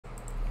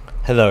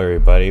Hello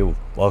everybody,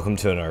 welcome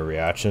to another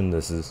reaction.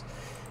 This is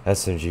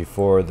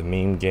SMG4, the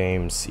meme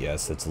games.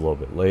 Yes, it's a little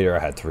bit later. I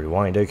had to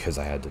rewind it because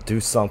I had to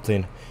do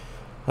something.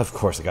 Of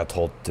course I got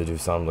told to do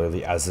something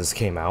literally as this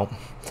came out.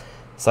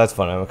 So that's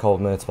fun, I'm a couple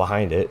minutes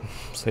behind it.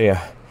 So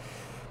yeah,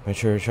 make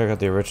sure to check out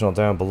the original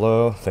down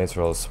below. Thanks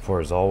for all the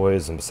support as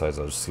always, and besides,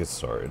 I'll just get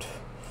started.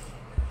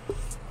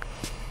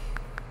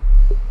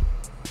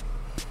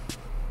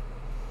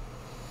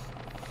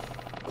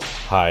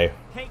 Hi.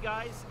 Hey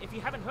guys, if you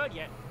haven't heard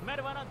yet,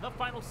 Marijuana The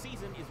Final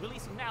Season is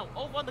releasing now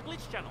over on the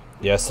Glitch channel.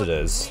 Yes, it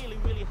is.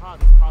 Really hard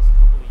this past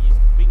couple of years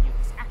to bring you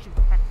this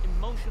action-packed,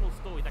 emotional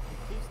story that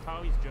concludes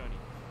Tari's journey.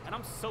 And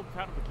I'm so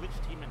proud of the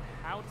Glitch team and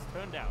how it's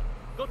turned out.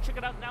 Go check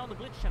it out now on the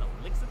Glitch channel.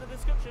 Links in the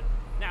description.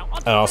 Now,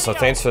 on to And also, the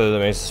video. thanks for the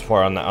amazing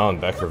support on the Alan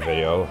Becker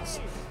video.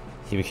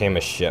 He became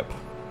a ship.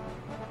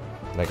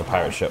 Like a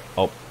pirate ship.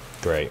 Oh,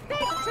 great.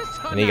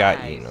 And he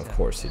got eaten, of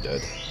course he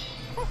did.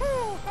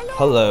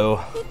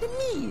 Hello.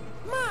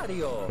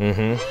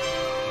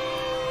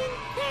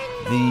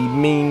 The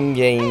Mean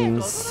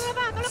Games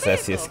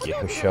Celsius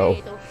Game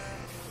Show.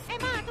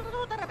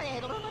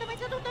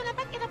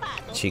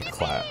 Cheek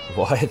clap.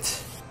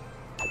 What?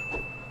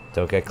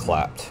 Don't get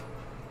clapped.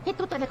 I'm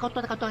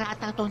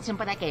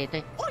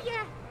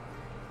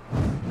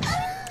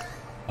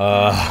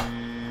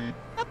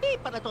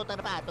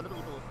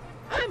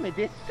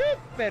the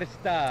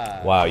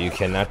superstar. Wow, you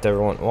kidnapped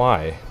everyone?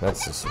 Why?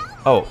 That's just...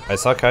 Oh, I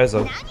saw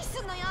Kaizo.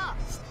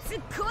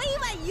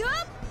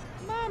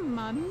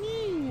 Mamma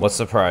mia. What's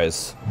the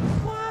prize?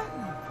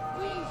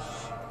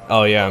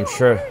 Oh yeah, I'm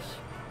sure.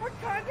 What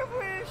kind of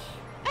wish?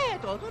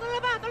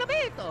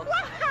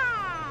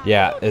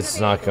 Yeah, it's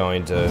not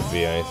going to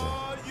be anything.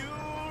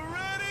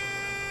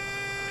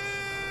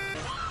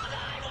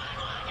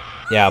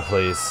 Yeah,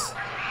 please.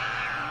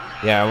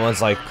 Yeah,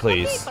 everyone's like,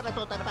 please.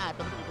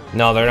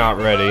 No, they're not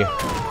ready.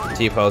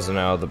 T-posing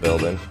out of the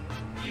building.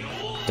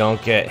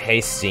 Don't get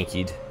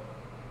stinkied.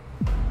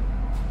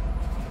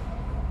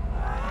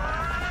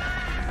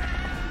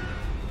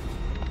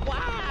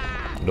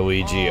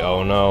 Luigi,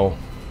 oh no.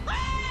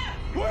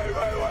 Wait.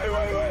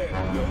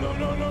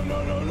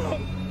 No.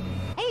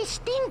 Hey,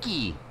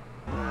 Stinky.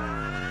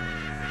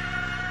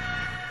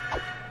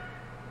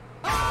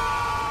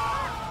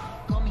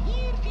 Come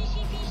here,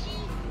 fishy.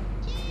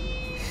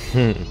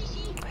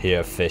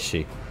 Yeah,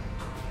 fishy.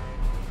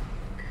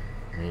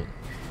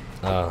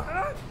 Oh,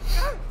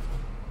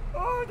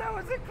 that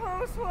was a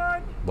close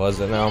one. Was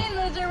it now?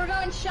 Hey, loser, we're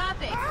going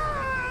shopping.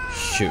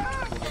 Shoot.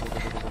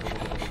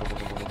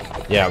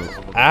 Yeah.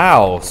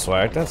 Ow,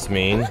 Swag, that's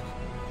mean.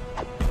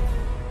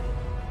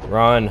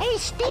 Run. Hey,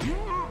 Stinky.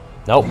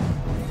 Nope.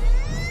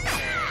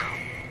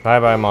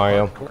 Bye,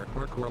 Mario.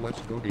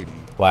 Let's go get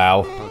him.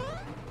 Wow.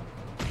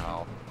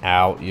 Ow.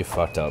 Ow, you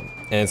fucked up.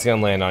 And it's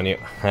gonna land on you.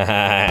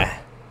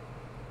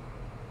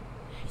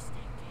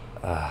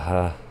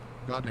 Uh-huh.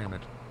 God damn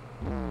it.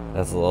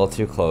 That's a little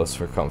too close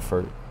for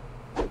comfort.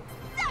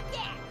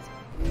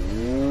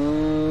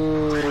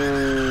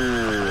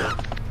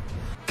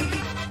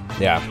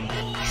 Yeah.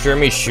 Sure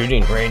me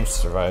shooting range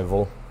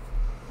survival.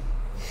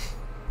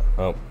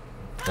 Oh.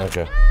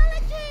 Okay.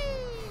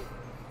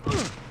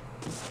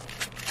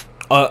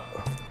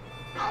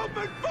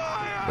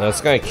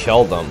 That's gonna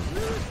kill them.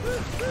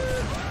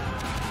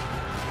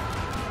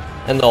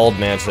 And the old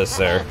man's just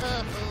there.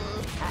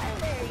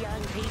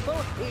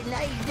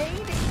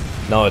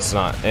 No, it's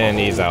not. And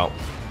he's out.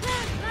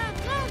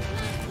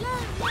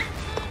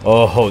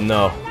 Oh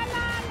no.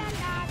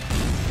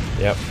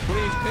 Yep.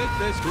 Please take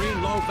this green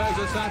loaf as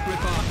a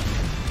sacrifice.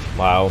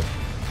 Wow.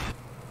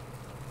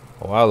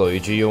 Wow,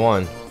 Luigi, you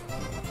won.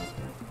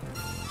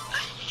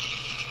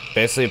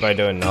 Basically by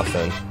doing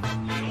nothing.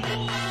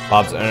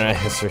 Bob's internet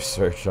history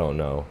search, oh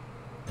no.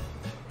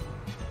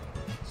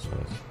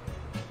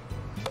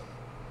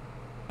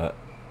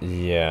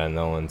 Yeah,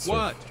 no one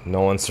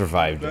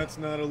survived it. That's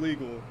not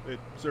illegal. It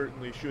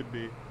certainly should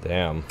be.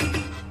 Damn.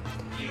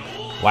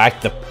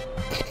 Whack the...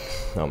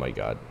 Oh my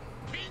god.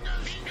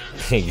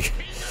 You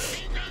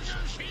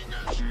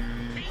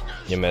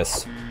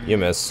missed. You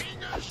missed.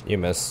 You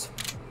missed.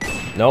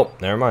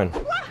 Nope, never mind.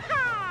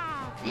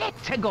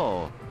 Let's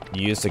go.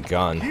 You used a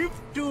gun. Give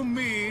to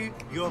me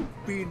your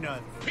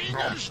peanut.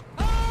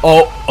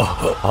 Oh!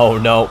 Oh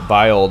no,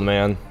 bye old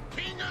man.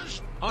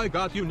 I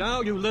got you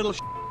now, you little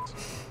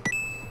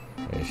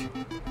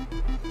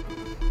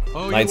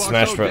Oh, Night you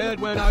Smash are so Bros. dead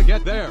when I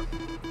get there.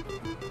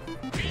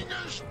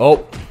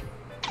 Oh!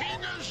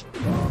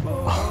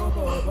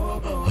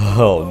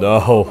 Oh no.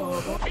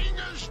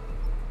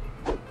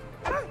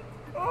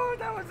 Oh,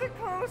 that was a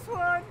close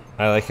one.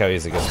 I like how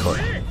he's a good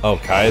player. Oh,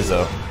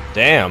 Kaizo.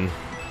 Damn.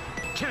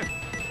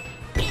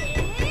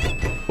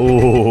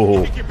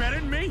 Ooh. Think you're better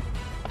than me?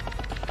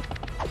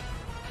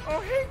 Oh,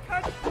 he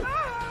cut.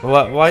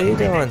 What are you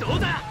doing?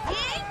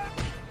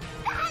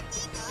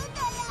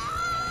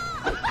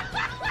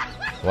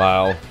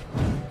 Wow.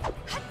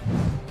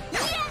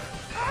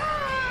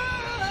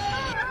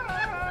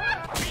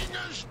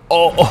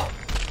 Oh!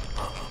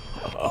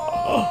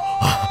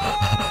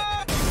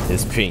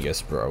 His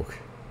penis broke.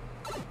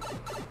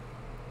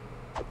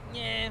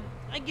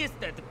 I guess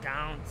that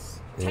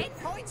counts. 10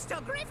 points to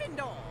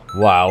Gryffindor.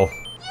 Wow.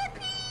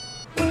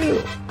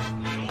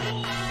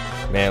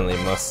 Manly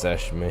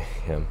mustache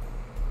him.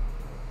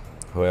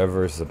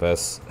 Whoever is the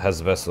best has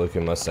the best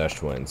looking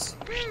mustache wins.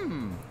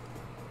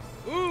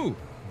 Ooh,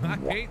 I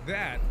hate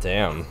that.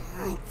 Damn.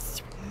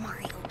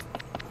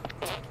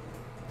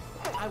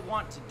 I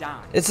want to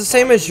die. It's the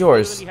same as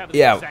yours. Literally have the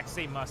Yeah. exact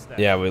same mustache.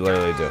 Yeah, we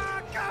literally do.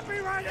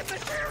 Copyrighted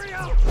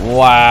material.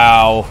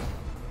 Wow.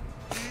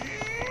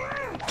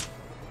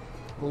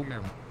 Oh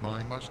man,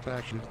 my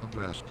mustache is the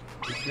best.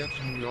 It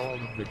gets me all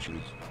the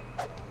bitches.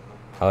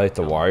 I like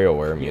the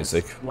WarioWare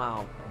music.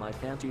 Wow, my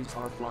panties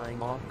are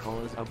flying off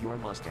because of your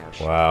mustache.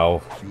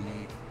 Wow. See,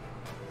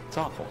 It's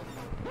awful.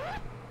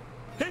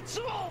 It's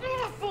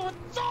awful.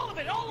 It's all of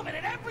it,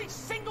 and every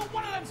single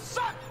one of them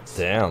sucks.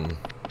 Damn.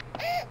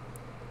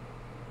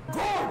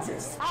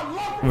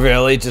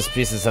 Really? Just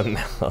pieces of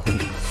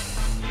melon.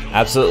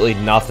 Absolutely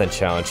nothing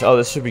challenge. Oh,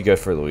 this should be good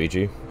for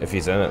Luigi if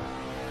he's in it.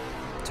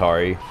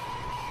 Tari.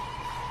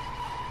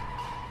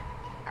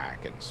 I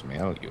can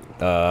smell you.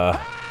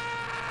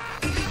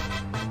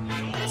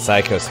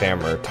 Psycho's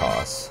hammer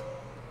toss.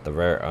 The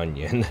rare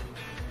onion.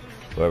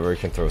 Whoever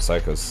can throw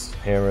Psycho's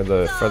hammer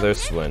the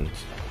furthest win.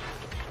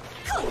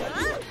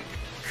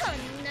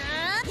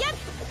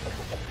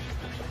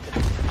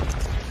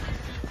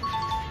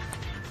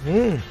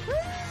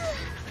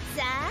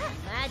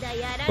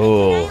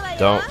 Ooh,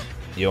 don't.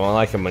 You won't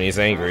like him when he's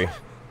angry.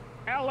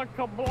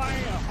 Alakablam.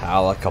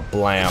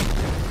 Alakablam.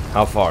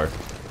 How far?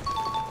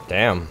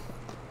 Damn.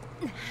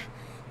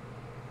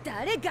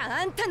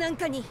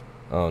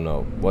 Oh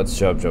no, what's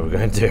Jub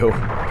gonna do?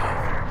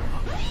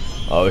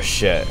 Oh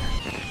shit.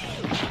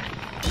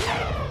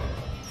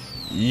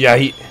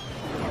 Yeah,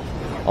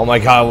 oh my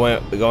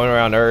god, going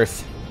around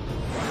Earth.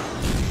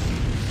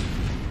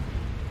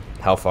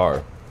 How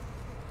far?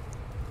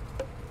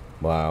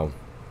 Wow.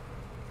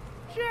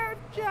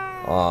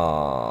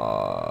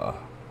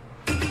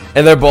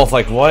 And they're both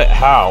like, what?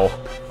 How?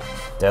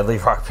 Deadly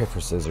rock,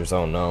 paper, scissors.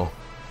 Oh no.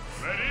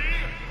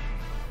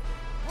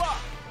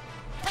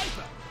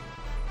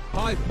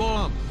 Pipe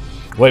bomb.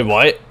 Wait,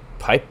 what?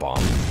 Pipe bomb?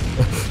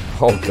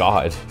 Oh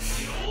god.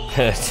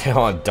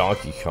 On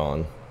Donkey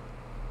Kong.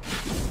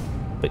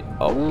 Wait,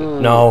 oh,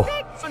 no.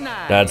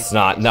 That's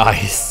not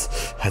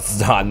nice. That's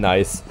not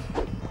nice.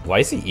 Why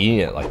is he eating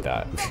it like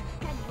that?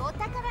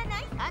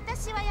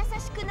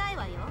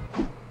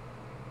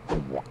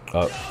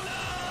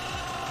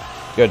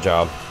 Oh. Good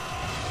job.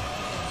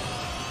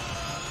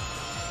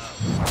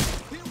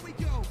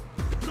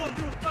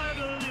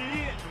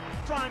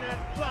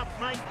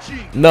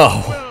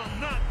 No.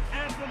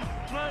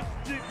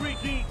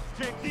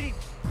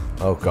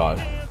 Oh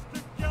god.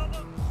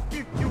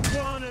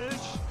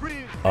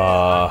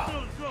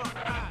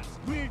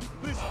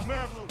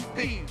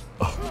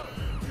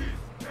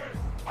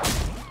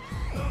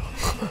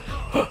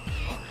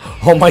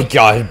 Oh my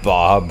god,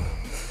 Bob.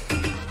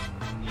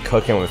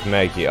 Cooking with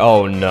Maggie.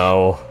 Oh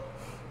no.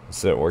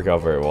 This didn't work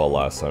out very well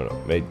last time.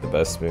 Made the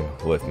best meal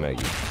with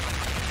Maggie.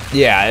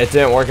 Yeah, it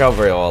didn't work out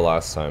very well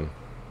last time.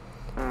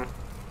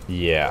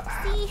 Yeah.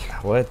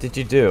 What did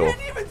you do?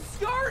 Haven't even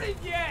started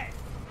yet.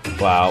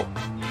 Wow.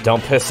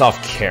 Don't piss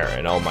off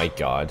Karen. Oh my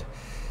god.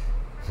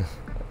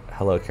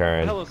 Hello,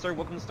 Karen. Hello, sir.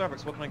 Welcome to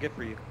Starbucks. What can I get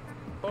for you?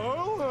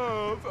 I'll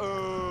have,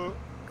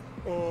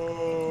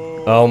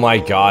 Oh my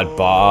god,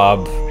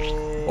 Bob.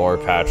 Or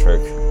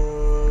Patrick.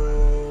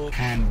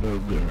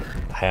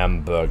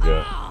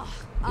 Hamburger.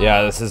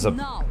 Yeah, this is a...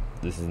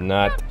 This is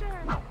not...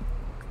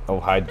 Oh,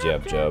 hi,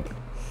 Jeb.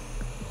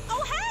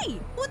 Oh, hey!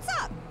 What's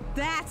up?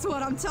 That's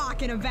what I'm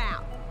talking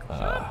about.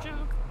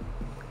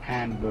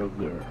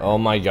 Hamburger. Oh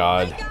my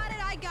god.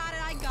 I got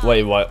it.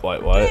 Wait, what?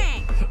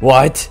 Bang.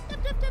 What?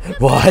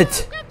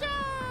 What?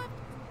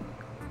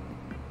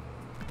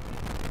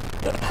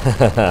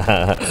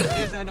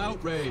 It's an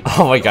outrage.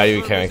 Oh my god,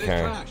 you Service can't. is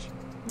trash.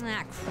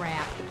 Ah,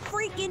 crap.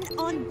 Freaking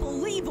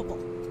unbelievable.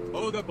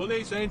 Oh, the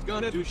police ain't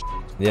gonna do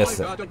Yes,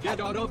 I got to get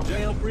out of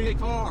jail free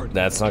card.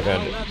 That's not gonna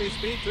Now do. let me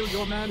speak to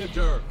your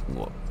manager.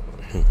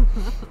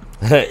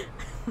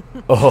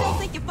 Oh.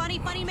 Think you're funny,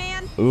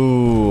 man?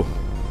 Ooh.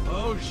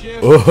 Oh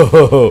shit.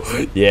 Ooh.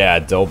 Yeah,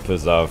 don't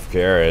piss off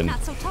Karen.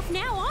 Not so tough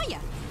now, are you?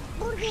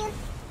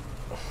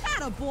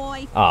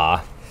 Attaboy.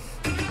 Ah.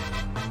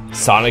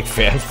 Sonic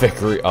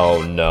fanfic.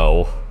 Oh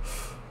no.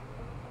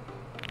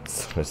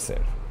 What's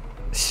that?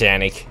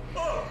 Shanik.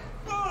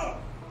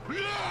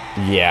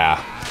 Yeah.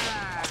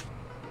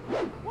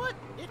 What?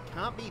 It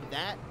can't be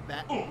that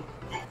bad.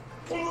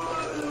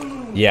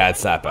 Yeah,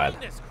 it's that bad.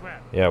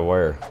 Yeah,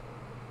 where?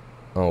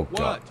 Oh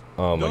god. What?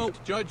 Oh my.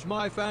 Don't judge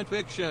my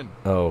fanfiction.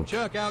 Oh.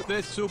 Check out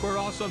this super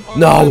awesome art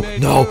No, I made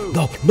no, too.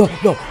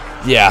 no.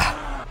 Yeah.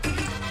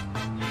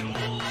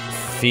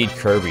 Feed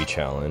Kirby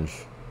challenge.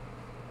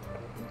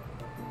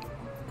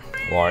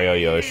 Wario,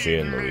 Yoshi,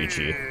 and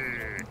Luigi.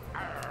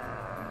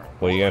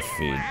 What are you gonna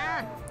feed?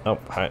 Oh,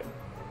 hi.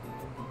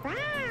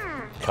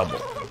 Couple.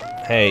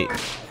 Hey.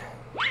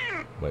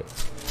 Wait.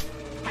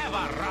 Have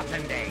a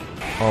rotten day.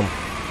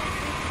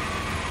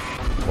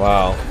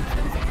 Wow.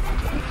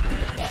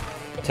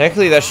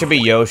 Technically, that should be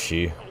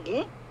Yoshi.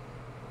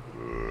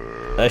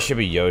 That should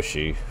be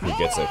Yoshi who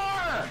gets it.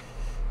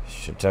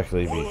 Should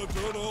technically be.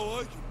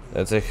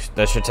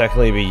 That should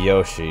technically be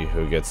Yoshi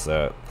who gets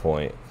that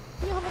point.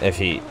 If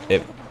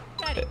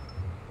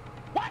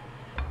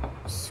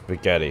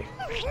spaghetti.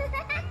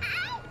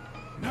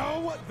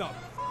 No, what the?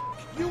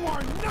 You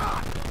are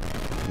not.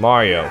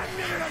 Mario.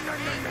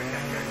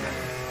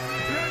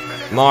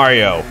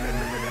 Mario.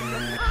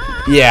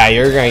 Yeah,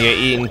 you're gonna get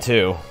eaten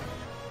too.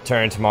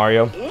 Turn to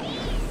Mario.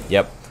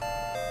 Yep.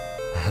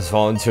 Has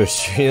fallen into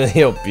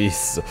extremely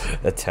obese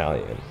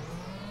Italian.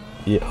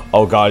 Yeah.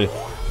 Oh god.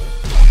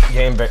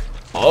 Game back.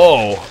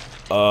 Oh.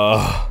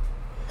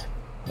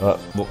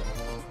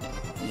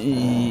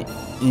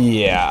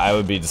 Yeah, I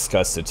would be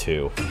disgusted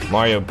too.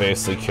 Mario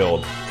basically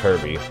killed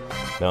Kirby.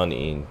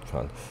 Melanie.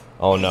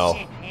 Oh no.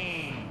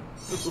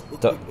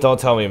 Don't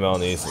tell me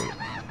Melanie's.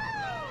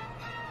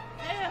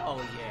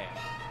 Hell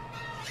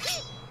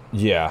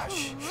yeah.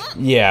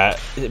 Yeah,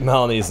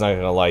 Melanie's not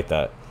gonna like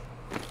that.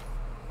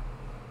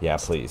 Yeah,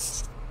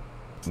 please.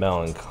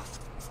 Melon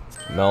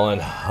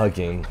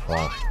hugging.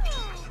 Wow.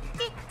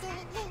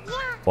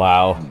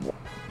 Wow.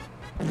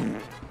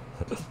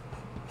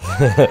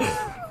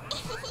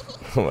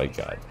 Oh my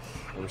god.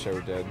 I wish I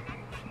were dead.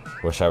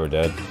 Wish I were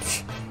dead.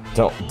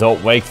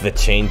 Don't wake the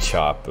chain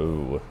chop.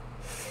 Ooh.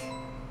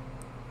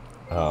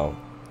 Oh.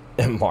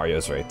 And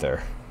Mario's right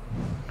there.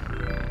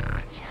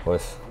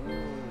 What?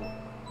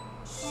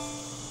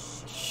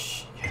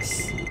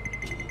 Yes.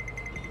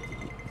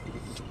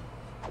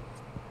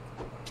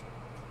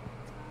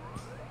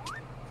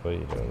 What are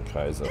you doing,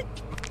 Kaiser?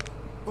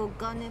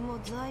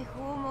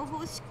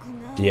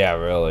 Yeah,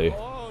 really.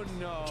 Oh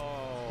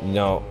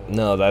no.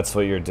 No, that's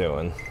what you're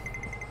doing.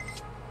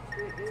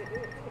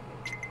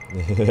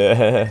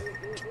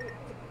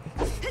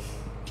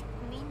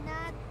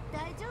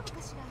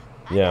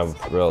 Yeah,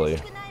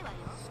 really.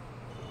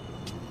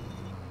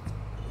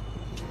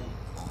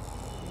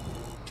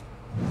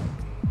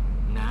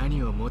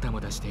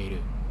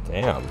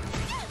 Damn.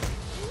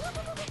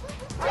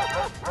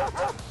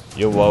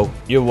 You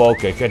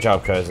woke it. Good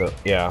job, Kaiser.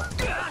 Yeah.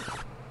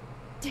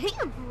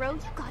 Damn, bro, you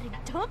got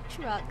a dump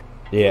truck.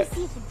 Yeah. Let me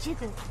see if it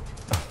jiggles.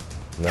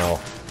 No.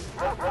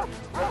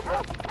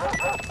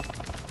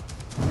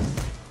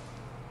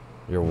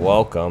 You're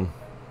welcome.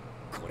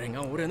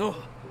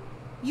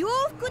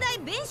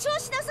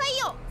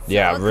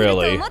 Yeah,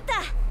 really.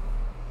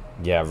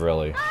 Yeah,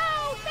 really.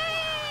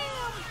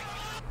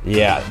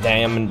 Yeah,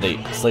 damn in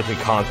the sleeping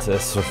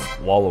contest with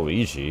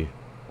Waluigi.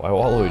 Why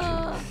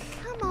Waluigi?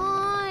 Come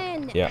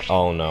on. Yeah,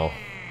 oh no.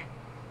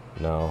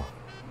 No.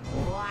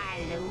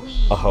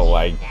 Oh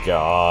my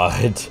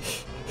god.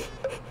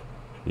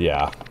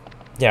 Yeah.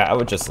 Yeah, I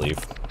would just leave.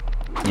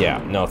 Yeah,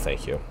 no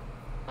thank you.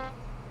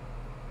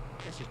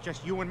 This is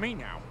just you and me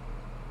now.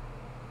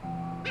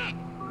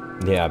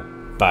 Yeah,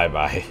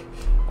 bye-bye.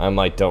 I'm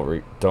like,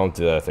 don't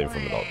do that thing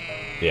from adult.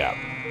 Yeah.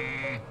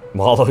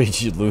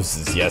 Waluigi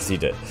loses. Yes, he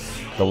did.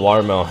 The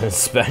watermelon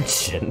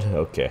suspension.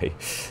 Okay.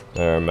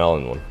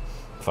 Melon one.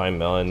 Find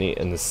Melanie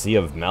in the sea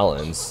of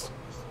melons.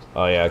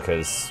 Oh yeah,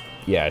 because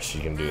yeah, she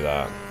can do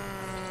that.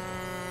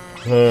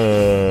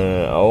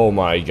 Oh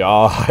my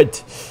god.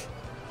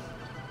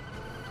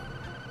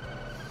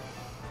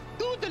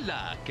 Good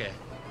luck.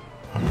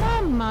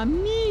 Mamma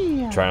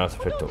mia. Try not to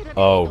pick the.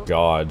 Oh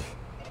god.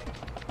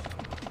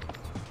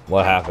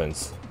 What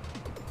happens?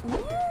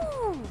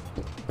 Ooh.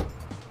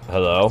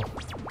 Hello?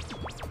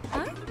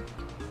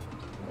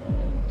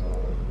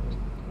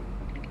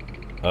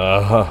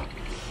 Huh?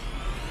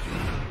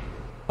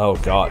 Oh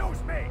god.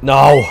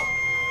 No!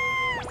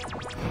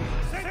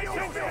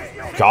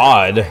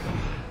 God!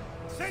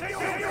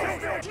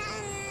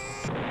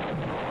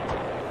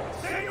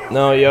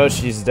 No,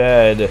 Yoshi's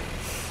dead.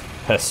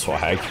 That's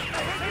swag.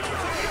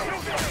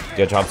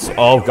 Good job.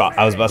 Oh god,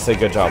 I was about to say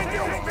good job.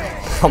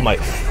 Oh my.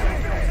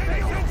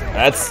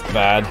 That's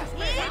bad.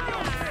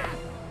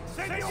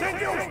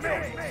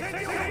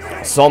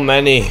 So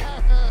many.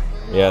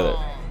 Yeah,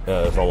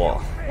 there's a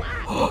lot.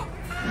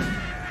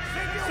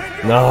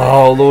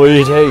 No,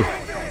 Luigi.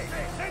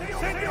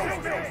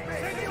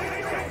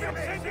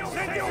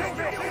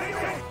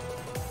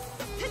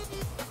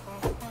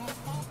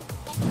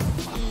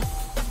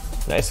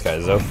 Nice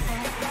guys, though.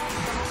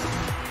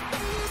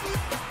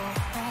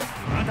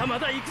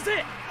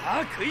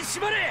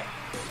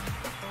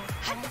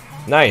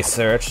 Nice,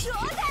 sir.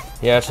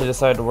 He actually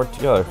decided to work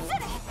together.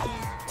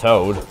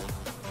 Toad.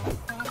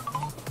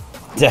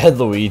 Dead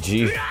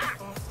Luigi.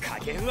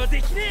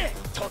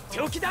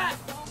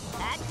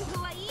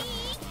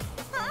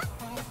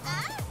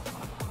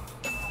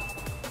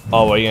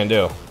 Oh, what are you gonna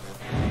do?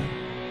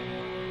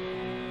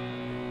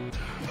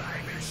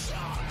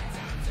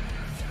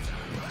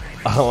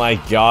 Oh my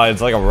god,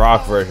 it's like a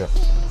rock version.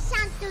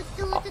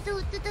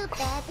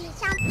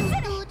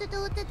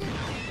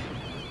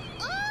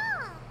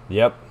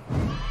 Yep.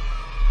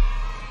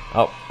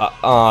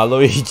 Oh,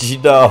 Luigi,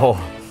 no.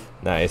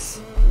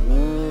 Nice.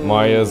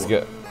 Mario's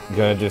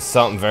gonna do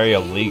something very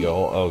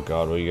illegal. Oh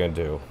god, what are you gonna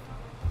do?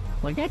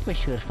 Well, that was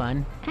sure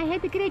fun. I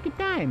had a great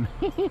time.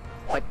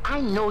 But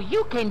I know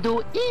you can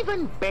do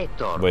even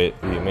better. Wait,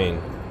 what do you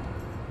mean?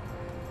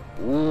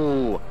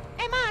 Ooh.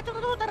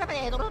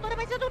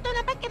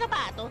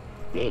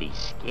 Very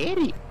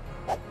scary.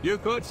 You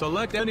could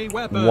select any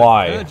weapon.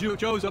 Why? And you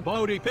chose a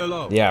body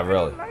pillow. Yeah,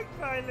 really.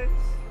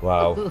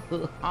 Wow.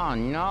 Oh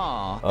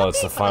no. Oh,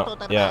 it's the final.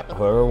 Yeah,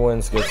 whoever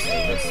wins gets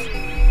this.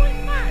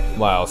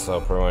 Wow, so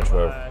pretty much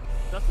whoever.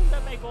 Doesn't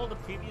that make all the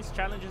previous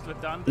challenges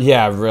we've done?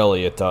 Yeah,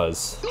 really, it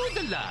does.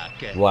 Good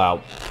luck.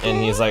 Wow.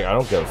 And he's like, I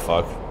don't give a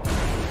fuck.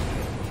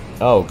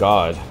 Oh,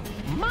 God.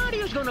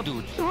 Mario's gonna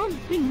do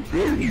something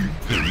very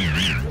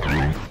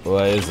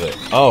What is it?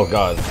 Oh,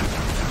 God.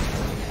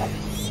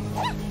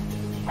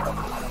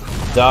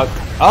 Duck.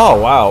 Oh,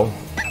 wow.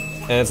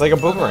 And it's like a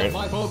boomerang.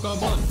 My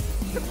Pokemon.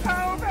 The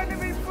power of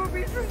enemy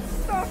boobies will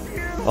stop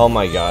you. Oh,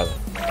 my God.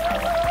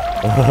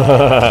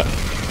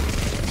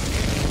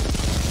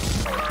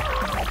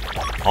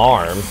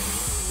 Arm.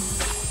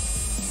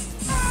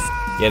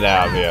 Get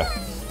out of here.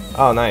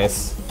 Oh,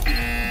 nice.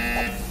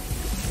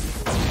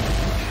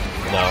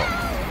 No.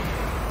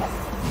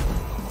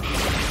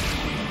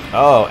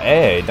 Oh,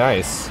 hey,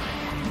 nice.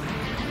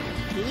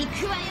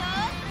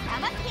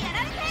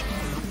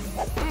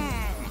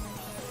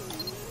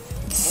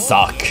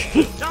 Suck.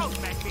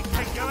 Don't make me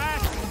kick your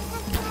ass!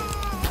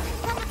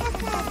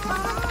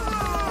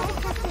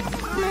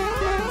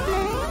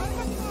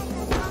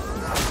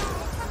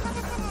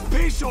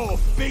 Piss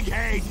off, big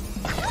head.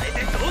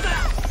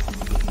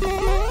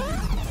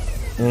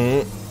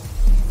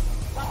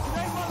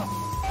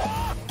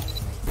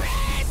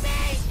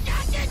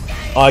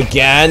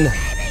 Again?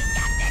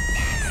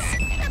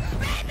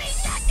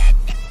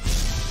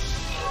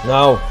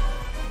 No.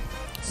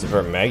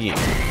 Super Maggie.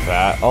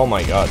 Fat. Oh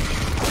my god.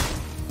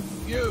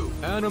 You,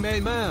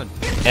 anime man.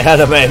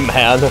 Anime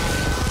man.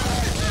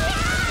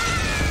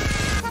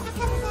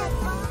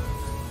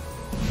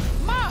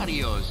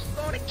 Mario's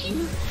gonna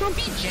kill some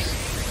bitches.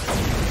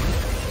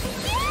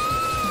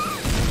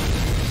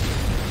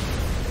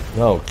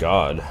 Oh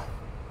god.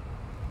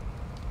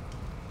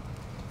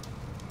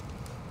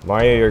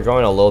 Mario, you're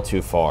going a little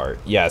too far.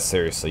 Yeah,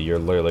 seriously, you're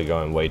literally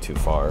going way too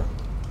far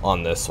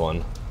on this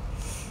one.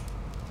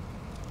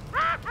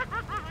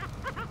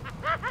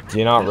 Do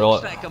you not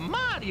realize? Looks like a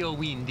Mario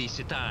win this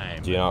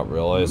time. Do you not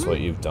realize what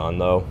you've done,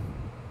 though?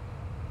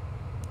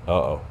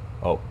 Uh-oh.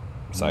 Oh,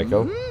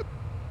 Psycho?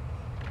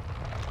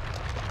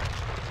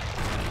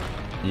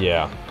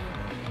 Yeah.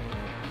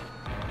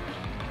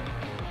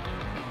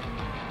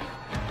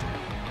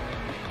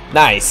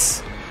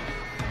 Nice!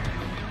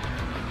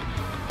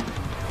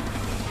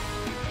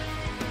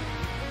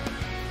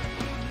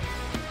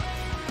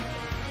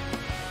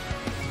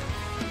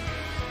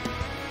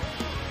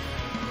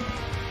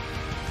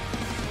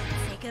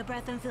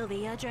 Breath and feel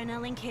the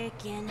adrenaline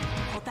kick in.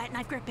 Hold that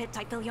knife, grip it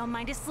tight, feel your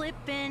mind is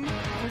slipping.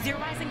 Close your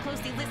eyes and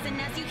closely listen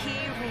as you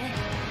hear it.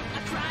 A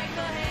cry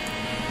for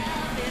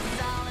help.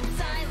 This all in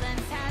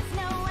silence has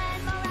no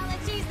end.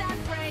 Moralities that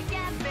break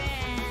and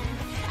bend.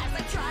 As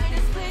I try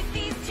to split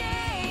these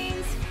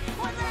chains,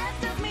 what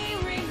left of me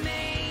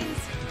remains.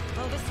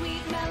 Oh, the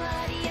sweet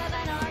melody of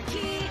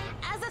anarchy.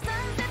 As the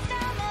sun sets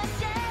down, the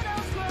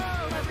shadows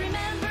grow. But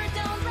remember,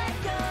 don't let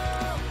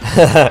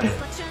go.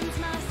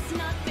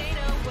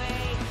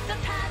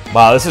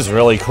 Wow, this is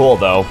really cool,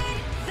 though.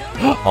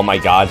 Oh my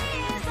god.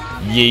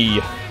 Yee.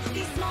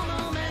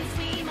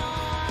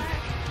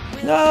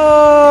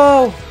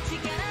 No!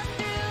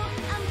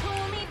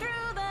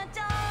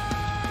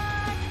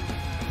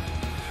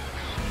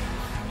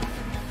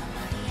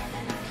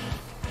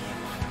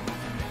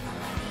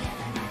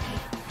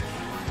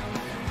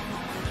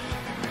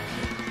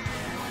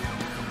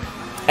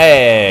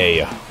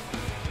 Hey!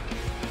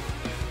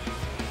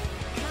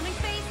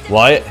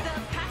 What?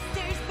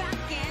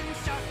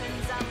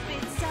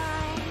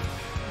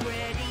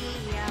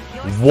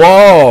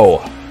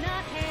 Whoa!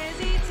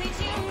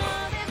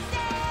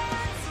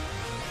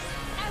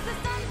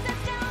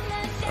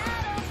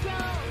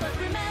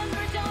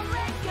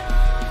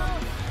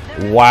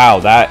 Wow,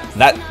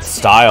 that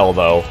style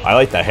though. I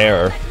like the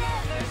hair.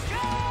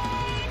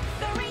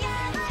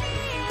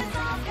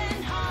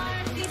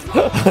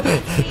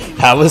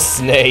 Have a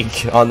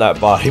snake on that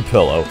body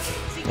pillow.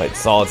 Like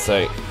solid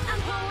state.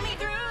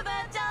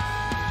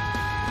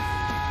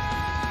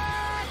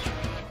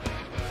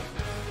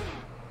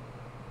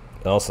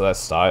 And also that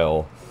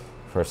style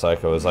for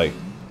Psycho is like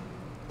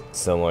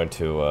similar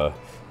to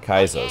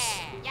Kaizo's.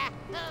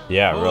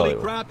 Yeah, really.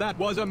 Holy crap, that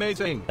was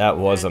amazing. That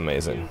was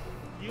amazing.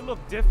 You look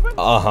different?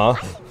 Uh-huh.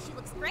 She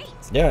looks great.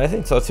 Yeah, I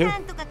think so too.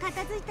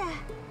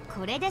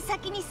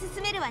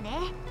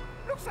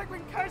 Looks like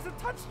when Kaiser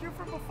touched you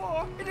from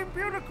before, it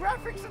imbued a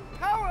graphics and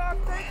power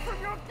upgrade from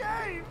your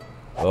game.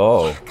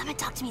 Oh. Come and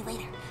talk to me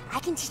later. I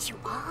can teach you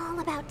all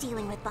about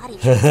dealing with body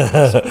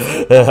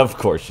Of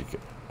course you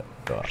could.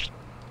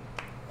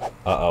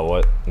 Uh-oh,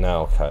 what?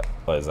 Now,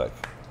 what is that?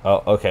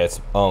 Oh, okay,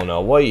 it's... Oh, no.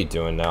 What are you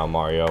doing now,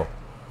 Mario?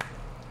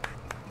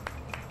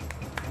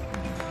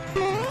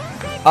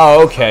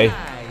 Oh, okay.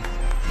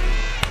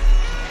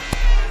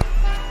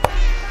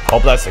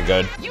 Hope that's a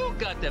good. You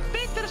got the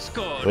better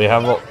score. We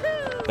have a...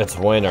 It's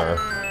winner.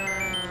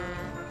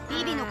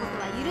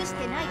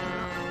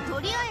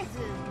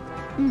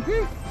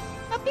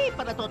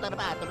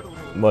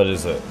 What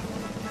is it?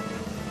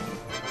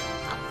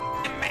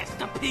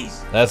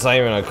 Masterpiece. That's not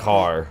even a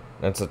car.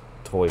 That's a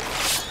toy.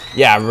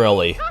 Yeah,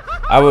 really.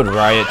 I would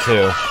riot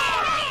too.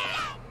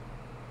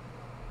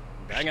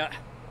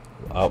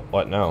 Oh,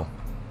 what now?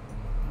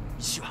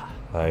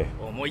 Hi.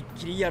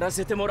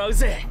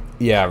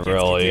 Yeah,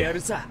 really.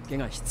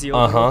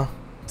 Uh-huh.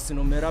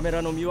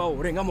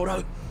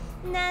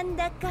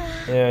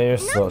 Yeah, you're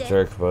still a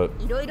jerk, but...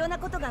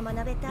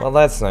 Well,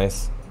 that's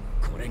nice.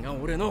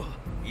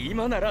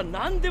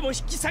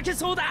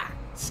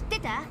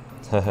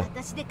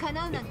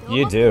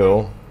 You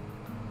do.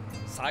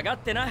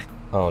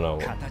 Oh no.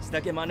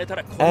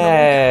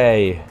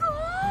 Hey!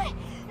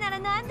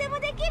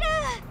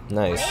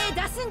 Nice.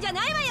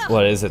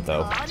 What is it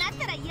though?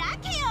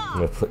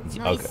 Okay.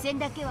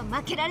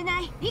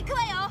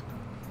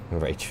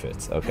 Rage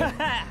fits, okay.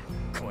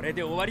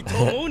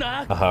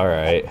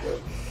 Alright.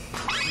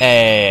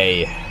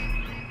 Hey!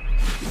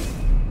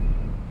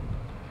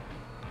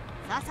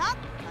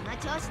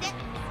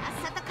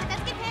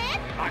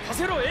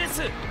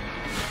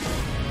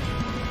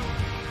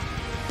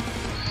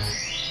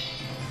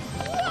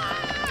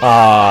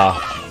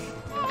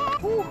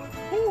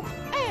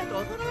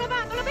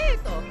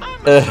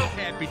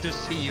 Happy to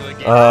see you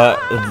again.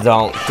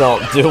 Don't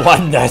do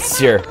one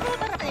next year.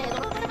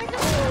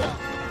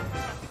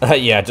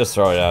 Yeah, just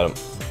throw it at him.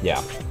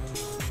 Yeah.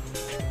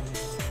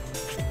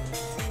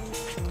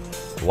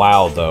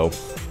 Wow, though.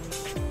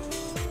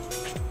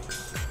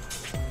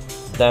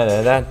 Da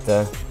da da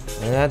da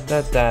da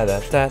da da da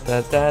da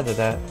da da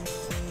da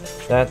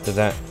da da da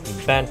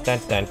da da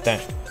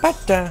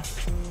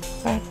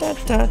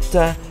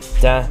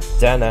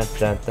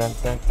da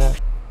da da.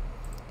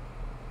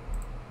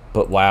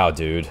 But wow,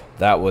 dude,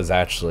 that was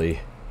actually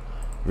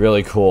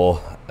really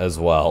cool as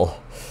well.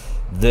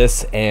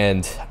 This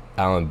and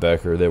Alan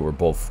Becker, they were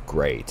both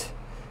great.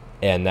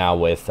 And now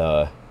with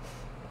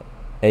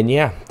and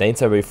yeah,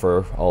 thanks everybody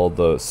for all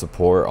the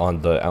support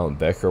on the Alan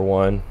Becker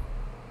one.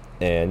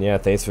 And yeah,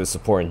 thanks for the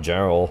support in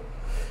general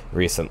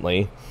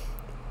recently.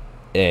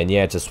 And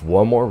yeah, just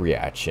one more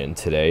reaction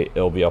today.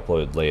 It'll be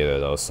uploaded later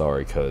though,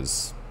 sorry,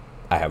 because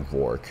I have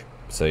work.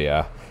 So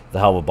yeah, the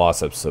Helluva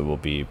Boss episode will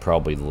be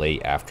probably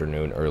late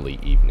afternoon, early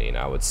evening,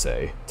 I would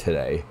say,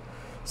 today.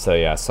 So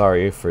yeah,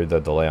 sorry for the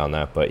delay on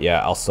that, but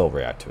yeah, I'll still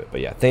react to it.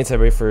 But yeah, thanks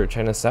everybody for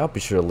checking us out. Be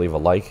sure to leave a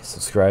like,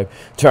 subscribe,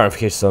 turn on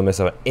notifications so you don't miss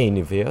out on any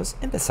new videos.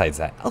 And besides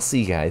that, I'll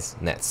see you guys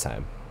next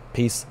time.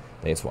 Peace,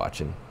 thanks for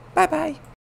watching. Bye-bye.